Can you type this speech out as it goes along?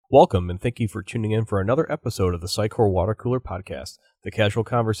Welcome, and thank you for tuning in for another episode of the Sitecore Water Cooler Podcast, the casual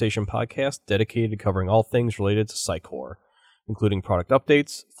conversation podcast dedicated to covering all things related to Sitecore, including product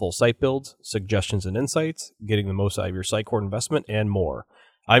updates, full site builds, suggestions and insights, getting the most out of your Sitecore investment, and more.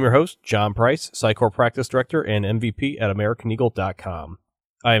 I'm your host, John Price, Sitecore Practice Director and MVP at AmericanEagle.com.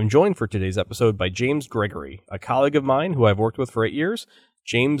 I am joined for today's episode by James Gregory, a colleague of mine who I've worked with for 8 years.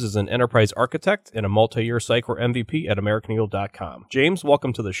 James is an enterprise architect and a multi-year Sitecore MVP at AmericanEagle.com. James,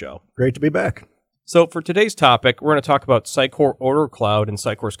 welcome to the show. Great to be back. So for today's topic, we're going to talk about Sitecore OrderCloud and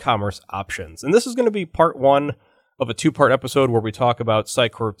Sitecore's commerce options. And this is going to be part one of a two-part episode where we talk about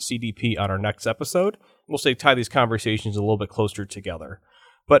Sitecore CDP on our next episode. We'll tie these conversations a little bit closer together.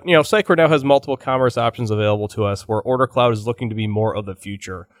 But, Sitecore now has multiple commerce options available to us where OrderCloud is looking to be more of the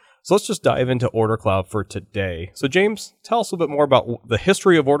future. So let's just dive into OrderCloud for today. So James, tell us a little bit more about the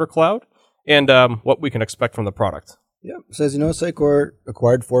history of OrderCloud and what we can expect from the product. Yeah, so as you know, Sitecore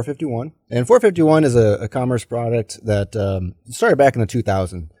acquired 451. And 451 is a commerce product that started back in the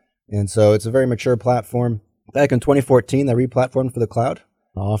 2000s. And so it's a very mature platform. Back in 2014, they re-platformed for the cloud,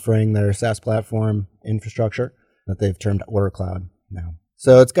 offering their SaaS platform infrastructure that they've termed OrderCloud now.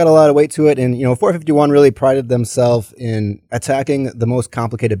 So it's got a lot of weight to it. And, 451 really prided themselves in attacking the most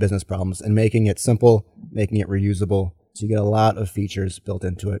complicated business problems and making it simple, making it reusable. So you get a lot of features built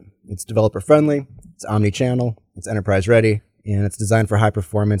into it. It's developer friendly, it's omni-channel, it's enterprise ready, and it's designed for high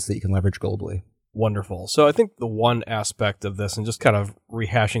performance that you can leverage globally. Wonderful. So I think the one aspect of this, and just kind of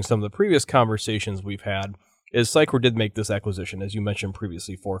rehashing some of the previous conversations we've had, is Sitecore did make this acquisition, as you mentioned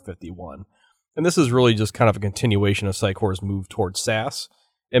previously, 451. And this is really just kind of a continuation of Sitecore's move towards SaaS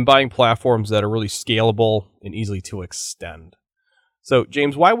and buying platforms that are really scalable and easy to extend. So,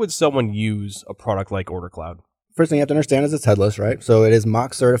 James, why would someone use a product like OrderCloud? First thing you have to understand is it's headless, right? So it is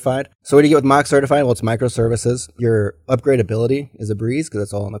Mock certified. So what do you get with Mock certified? Well, it's microservices. Your upgradability is a breeze because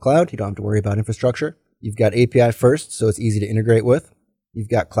it's all in the cloud. You don't have to worry about infrastructure. You've got API first, so it's easy to integrate with. You've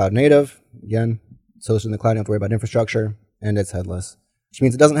got cloud native. Again, it's hosted in the cloud. You don't have to worry about infrastructure. And it's headless, which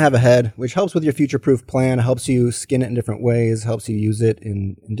means it doesn't have a head, which helps with your future-proof plan, helps you skin it in different ways, helps you use it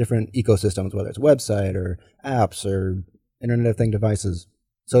in different ecosystems, whether it's a website or apps or Internet of Things devices.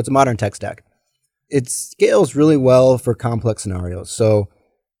 So it's a modern tech stack. It scales really well for complex scenarios. So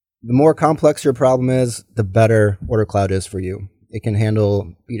the more complex your problem is, the better OrderCloud is for you. It can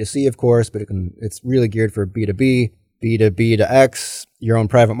handle B2C, of course, but it's really geared for B2B, B2B to X, your own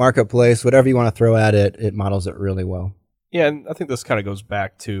private marketplace, whatever you want to throw at it, it models it really well. Yeah, and I think this kind of goes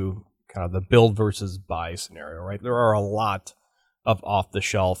back to kind of the build versus buy scenario, right? There are a lot of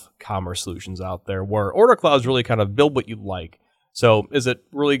off-the-shelf commerce solutions out there where OrderCloud is really kind of build what you like. So is it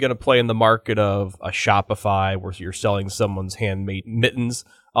really going to play in the market of a Shopify where you're selling someone's handmade mittens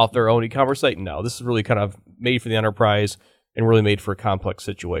off their own e-commerce site? No, this is really kind of made for the enterprise and really made for complex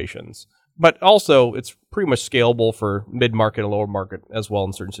situations. But also, it's pretty much scalable for mid-market and lower market as well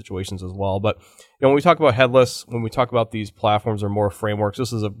in certain situations as well. But when we talk about headless, when we talk about these platforms or more frameworks,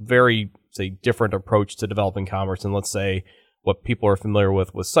 this is a very, different approach to developing commerce than, let's say, what people are familiar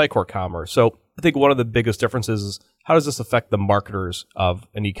with Sitecore commerce. So I think one of the biggest differences is how does this affect the marketers of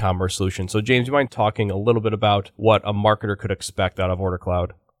an e-commerce solution? So James, you mind talking a little bit about what a marketer could expect out of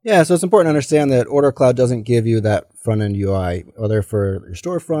OrderCloud? Yeah, so it's important to understand that OrderCloud doesn't give you that front-end UI, whether for your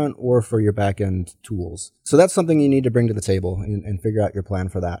storefront or for your back-end tools. So that's something you need to bring to the table and figure out your plan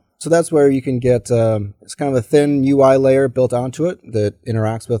for that. So that's where you can get it's kind of a thin UI layer built onto it that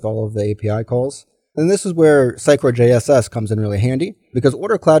interacts with all of the API calls. And this is where Sitecore JSS comes in really handy because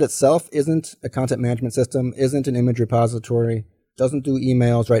OrderCloud itself isn't a content management system, isn't an image repository, doesn't do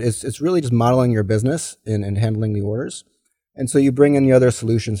emails, right? It's really just modeling your business and handling the orders. And so you bring in the other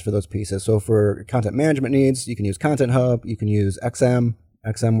solutions for those pieces. So for content management needs, you can use Content Hub, you can use XM.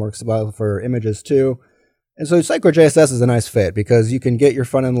 XM works well for images too. And so Sitecore JSS is a nice fit because you can get your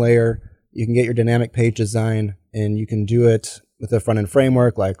front-end layer, you can get your dynamic page design, and you can do it with a front-end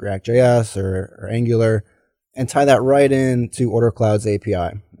framework like React.js or Angular and tie that right into OrderCloud's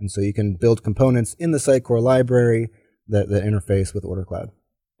API. And so you can build components in the Sitecore library that interface with OrderCloud.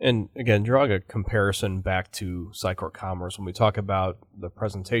 And again, drawing a comparison back to Sitecore Commerce, when we talk about the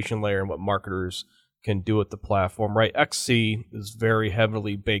presentation layer and what marketers can do with the platform, right? XC is very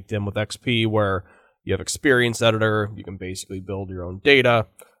heavily baked in with XP, where you have Experience Editor, you can basically build your own data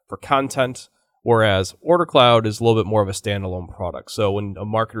for content, whereas OrderCloud is a little bit more of a standalone product. So when a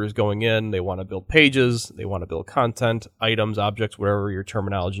marketer is going in, they want to build pages, they want to build content, items, objects, whatever your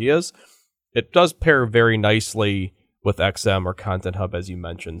terminology is. It does pair very nicely with XM or Content Hub, as you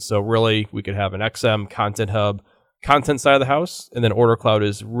mentioned. So really, we could have an XM, Content Hub, content side of the house, and then OrderCloud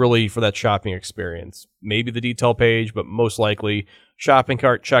is really for that shopping experience. Maybe the detail page, but most likely shopping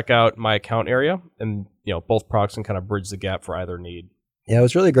cart, checkout, my account area, and both products can kind of bridge the gap for either need. Yeah,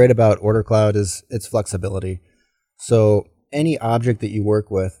 what's really great about OrderCloud is its flexibility. So any object that you work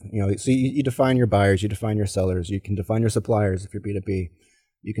with, so you define your buyers, you define your sellers, you can define your suppliers if you're B2B.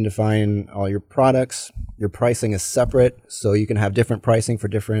 You can define all your products. Your pricing is separate, so you can have different pricing for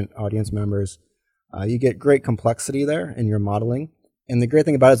different audience members. You get great complexity there in your modeling. And the great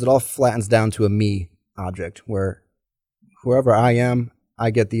thing about it is it all flattens down to a me object, where whoever I am, I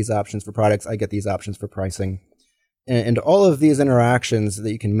get these options for products, I get these options for pricing. And all of these interactions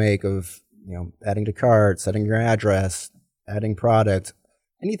that you can make of adding to cart, setting your address, adding product,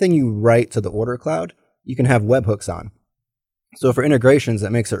 anything you write to the OrderCloud, you can have webhooks on. So for integrations,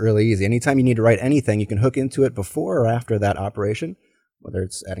 that makes it really easy. Anytime you need to write anything, you can hook into it before or after that operation, whether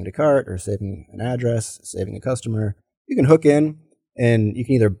it's adding to cart or saving an address, saving a customer. You can hook in, and you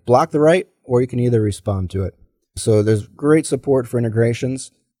can either block the write or you can either respond to it. So there's great support for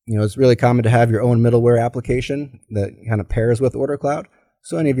integrations. It's really common to have your own middleware application that kind of pairs with OrderCloud.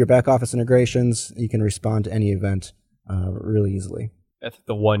 So any of your back office integrations, you can respond to any event really easily. I think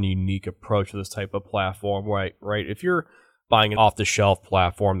the one unique approach to this type of platform, right? If you're buying an off-the-shelf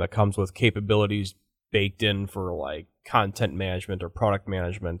platform that comes with capabilities baked in for like content management or product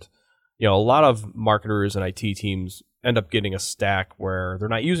management, a lot of marketers and IT teams end up getting a stack where they're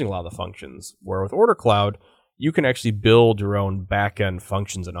not using a lot of the functions. Where with OrderCloud, you can actually build your own back-end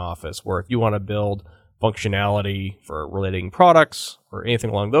functions in Office, where if you want to build functionality for relating products or anything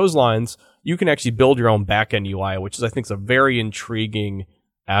along those lines, you can actually build your own back-end UI, which is, I think, is a very intriguing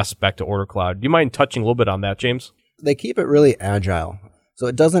aspect to OrderCloud. Do you mind touching a little bit on that, James? They keep it really agile. So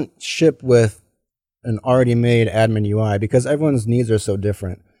it doesn't ship with an already made admin UI because everyone's needs are so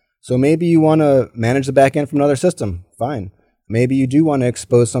different. So maybe you want to manage the backend from another system. Fine. Maybe you do want to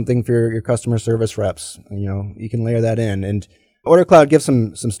expose something for your customer service reps. You can layer that in. And OrderCloud gives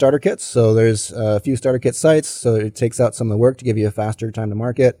some starter kits. So there's a few starter kit sites. So it takes out some of the work to give you a faster time to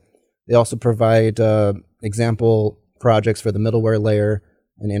market. They also provide example projects for the middleware layer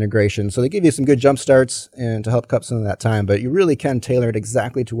and integration. So they give you some good jump starts and to help cut some of that time, but you really can tailor it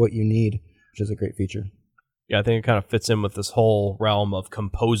exactly to what you need, which is a great feature. Yeah, I think it kind of fits in with this whole realm of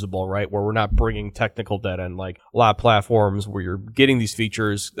composable, right? Where we're not bringing technical debt in. Like a lot of platforms where you're getting these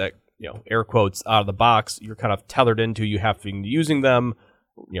features that, air quotes, out of the box, you're kind of tethered into, you have to be using them,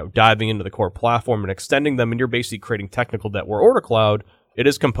 diving into the core platform and extending them, and you're basically creating technical debt. Where OrderCloud, it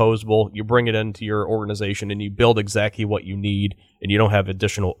is composable. You bring it into your organization and you build exactly what you need, and you don't have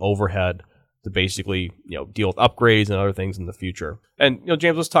additional overhead to basically, deal with upgrades and other things in the future. And,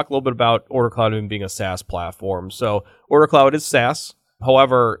 James, let's talk a little bit about OrderCloud even being a SaaS platform. So OrderCloud is SaaS.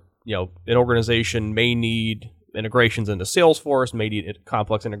 However, an organization may need integrations into Salesforce, may need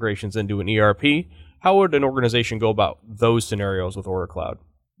complex integrations into an ERP. How would an organization go about those scenarios with OrderCloud?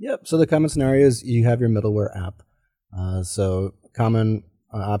 Yep. So the common scenario is you have your middleware app. So common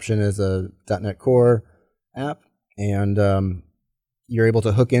option is a .NET Core app, and you're able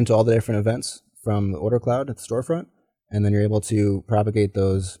to hook into all the different events from the OrderCloud at the storefront, and then you're able to propagate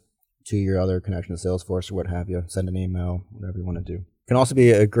those to your other connection to Salesforce or what have you, send an email, whatever you want to do. Can also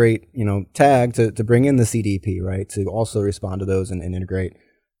be a great tag to bring in the CDP, right, to also respond to those and integrate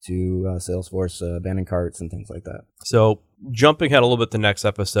to Salesforce abandoned carts and things like that. So jumping ahead a little bit to the next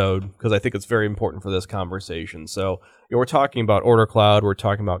episode, because I think it's very important for this conversation. So we're talking about OrderCloud, we're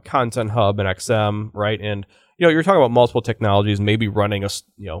talking about Content Hub and XM, right? And you're talking about multiple technologies, maybe running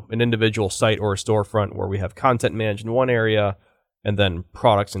an individual site or a storefront where we have content managed in one area and then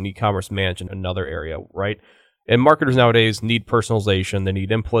products and e-commerce managed in another area, right? And marketers nowadays need personalization. They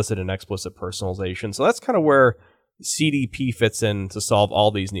need implicit and explicit personalization. So that's kind of where CDP fits in to solve all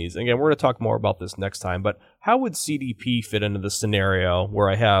these needs. Again, we're going to talk more about this next time, but how would CDP fit into this scenario where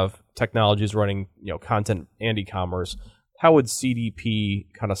I have technologies running, content and e-commerce? How would CDP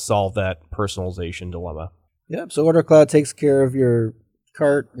kind of solve that personalization dilemma? Yep. So OrderCloud takes care of your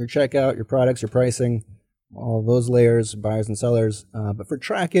cart, your checkout, your products, your pricing, all those layers, buyers and sellers. But for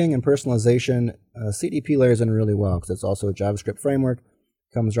tracking and personalization, CDP layers in really well because it's also a JavaScript framework.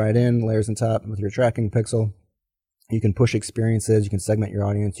 Comes right in, layers on top with your tracking pixel. You can push experiences, you can segment your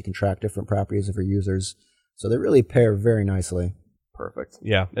audience, you can track different properties of your users. So they really pair very nicely. Perfect.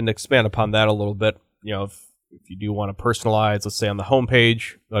 Yeah. And expand upon that a little bit, if you do want to personalize, let's say on the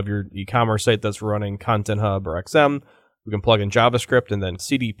homepage of your e-commerce site that's running Content Hub or XM, we can plug in JavaScript, and then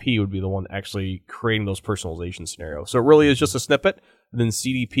CDP would be the one actually creating those personalization scenarios. So it really is just a snippet, and then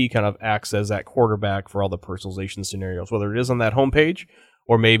CDP kind of acts as that quarterback for all the personalization scenarios, whether it is on that homepage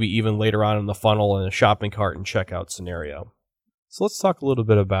or maybe even later on in the funnel in a shopping cart and checkout scenario. So let's talk a little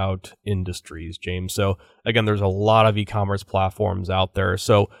bit about industries, James. So again, there's a lot of e-commerce platforms out there.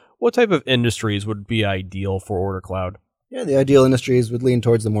 So what type of industries would be ideal for OrderCloud? Yeah, the ideal industries would lean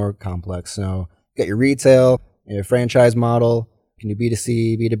towards the more complex. So you got your retail, your franchise model, can do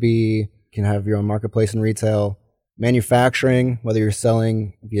B2C, B2B, can have your own marketplace and retail. Manufacturing, whether you're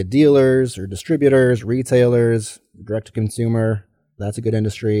selling via dealers or distributors, retailers, direct to consumer, that's a good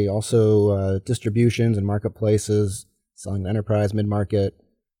industry. Also, distributions and marketplaces, selling to enterprise, mid-market,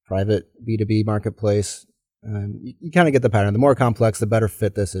 private B2B marketplace. You kind of get the pattern. The more complex, the better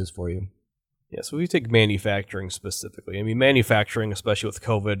fit this is for you. Yeah, so if you take manufacturing specifically, I mean, manufacturing, especially with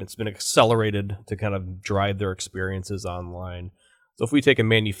COVID, it's been accelerated to kind of drive their experiences online. So if we take a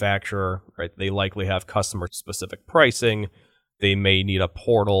manufacturer, right, they likely have customer-specific pricing. They may need a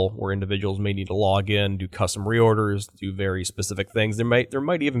portal where individuals may need to log in, do custom reorders, do very specific things. There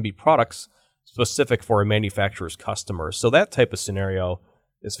might even be products specific for a manufacturer's customers. So that type of scenario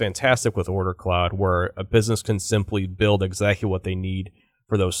is fantastic with OrderCloud, where a business can simply build exactly what they need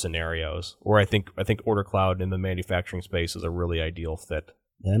for those scenarios. Or I think OrderCloud in the manufacturing space is a really ideal fit.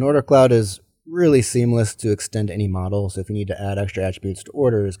 Yeah, and OrderCloud is really seamless to extend any model. So if you need to add extra attributes to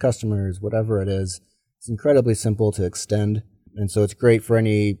orders, customers, whatever it is, it's incredibly simple to extend. And so it's great for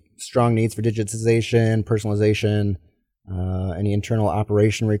any strong needs for digitization, personalization, any internal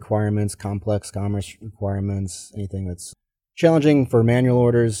operation requirements, complex commerce requirements, anything that's challenging for manual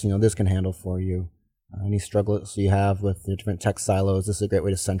orders, this can handle for you. Any struggles you have with the different tech silos, this is a great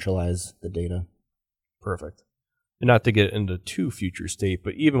way to centralize the data. Perfect. And not to get into too future state,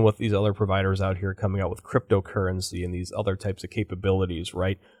 but even with these other providers out here coming out with cryptocurrency and these other types of capabilities,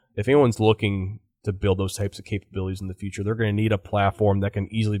 right? If anyone's looking to build those types of capabilities in the future, they're going to need a platform that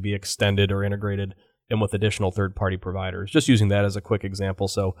can easily be extended or integrated in with additional third-party providers. Just using that as a quick example.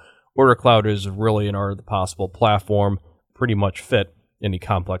 So OrderCloud is really an art of the possible platform, pretty much fit any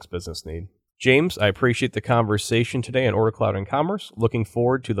complex business need. James, I appreciate the conversation today on OrderCloud and Commerce. Looking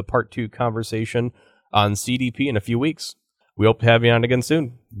forward to the part 2 conversation on CDP in a few weeks. We hope to have you on again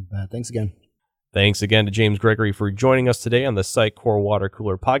soon. Thanks again. Thanks again to James Gregory for joining us today on the Sitecore Water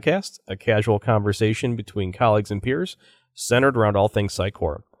Cooler Podcast, a casual conversation between colleagues and peers centered around all things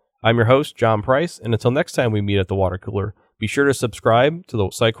Sitecore. I'm your host, John Price, and until next time we meet at the water cooler, be sure to subscribe to the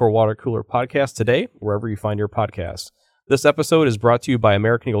Sitecore Water Cooler Podcast today, wherever you find your podcasts. This episode is brought to you by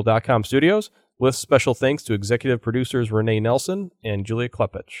AmericanEagle.com Studios, with special thanks to executive producers Renee Nelson and Julia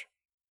Klepich.